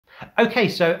Okay,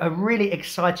 so a really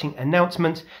exciting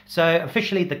announcement. So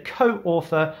officially the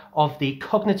co-author of the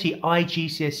Cognity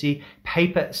iGCSE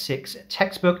Paper 6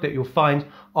 textbook that you'll find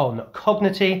on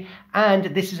Cognity, and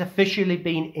this has officially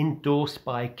been endorsed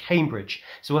by Cambridge.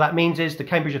 So what that means is the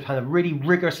Cambridge have had a really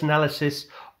rigorous analysis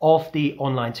of the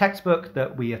online textbook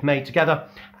that we have made together,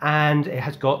 and it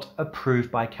has got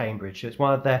approved by Cambridge. So it's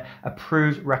one of their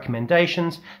approved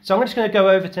recommendations. So I'm just going to go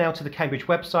over now to the Cambridge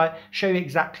website, show you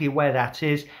exactly where that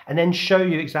is, and then show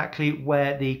you exactly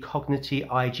where the Cognity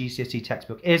iGCSE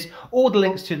textbook is. All the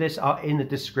links to this are in the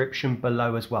description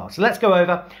below as well. So let's go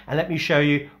over and let me show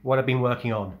you what I've been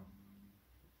working on.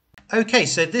 Okay,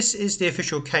 so this is the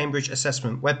official Cambridge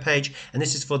assessment webpage, and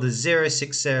this is for the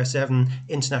 0607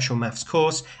 International Maths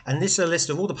course, and this is a list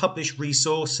of all the published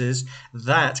resources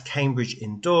that Cambridge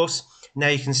endorse. Now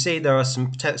you can see there are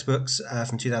some textbooks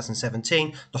from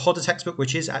 2017, the Hodder textbook,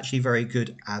 which is actually very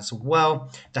good as well,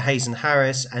 the Hayes and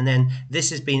Harris, and then this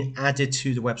has been added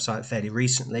to the website fairly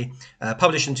recently,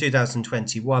 published in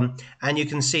 2021, and you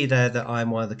can see there that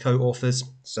I'm one of the co-authors.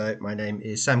 So my name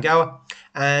is Sam Gower,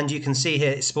 and you can see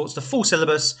here it supports the full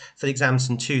syllabus for the exams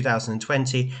in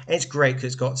 2020, and it's great because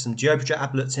it's got some geometry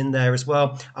applets in there as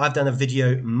well. I've done a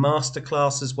video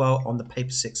masterclass as well on the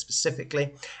paper 6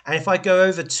 specifically, and if I go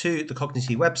over to the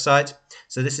Cognity website,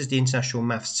 so this is the International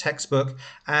Maths textbook,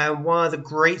 and one of the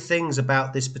great things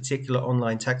about this particular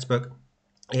online textbook,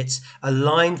 it's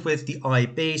aligned with the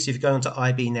IB, so if you're going on to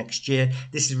IB next year,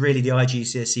 this is really the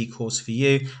iGCSE course for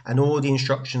you, and all the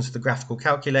instructions for the graphical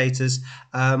calculators.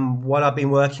 What I've been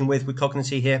working with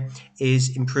Cognity here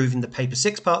is improving the paper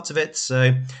 6 parts of it,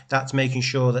 so that's making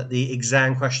sure that the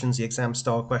exam questions, the exam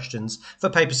style questions for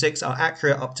paper 6 are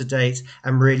accurate, up to date,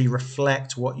 and really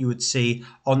reflect what you would see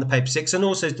on the paper 6, and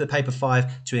also the paper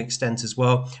 5 to an extent as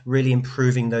well, really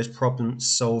improving those problem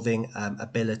solving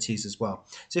abilities as well.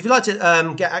 So if you'd like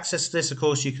to get access to this, of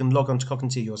course, you can log on to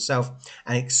Cognity yourself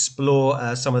and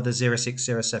explore some of the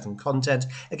 0607 content.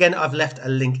 Again, I've left a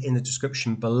link in the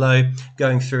description below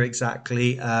going through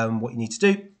exactly what you need to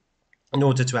do in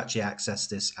order to actually access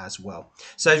this as well.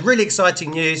 So really exciting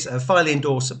news, finally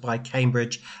endorsed by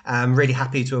Cambridge. I'm really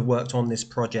happy to have worked on this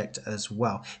project as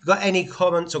well. If you've got any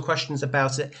comments or questions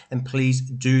about it, then please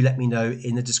do let me know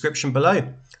in the description below.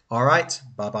 All right,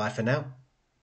 bye-bye for now.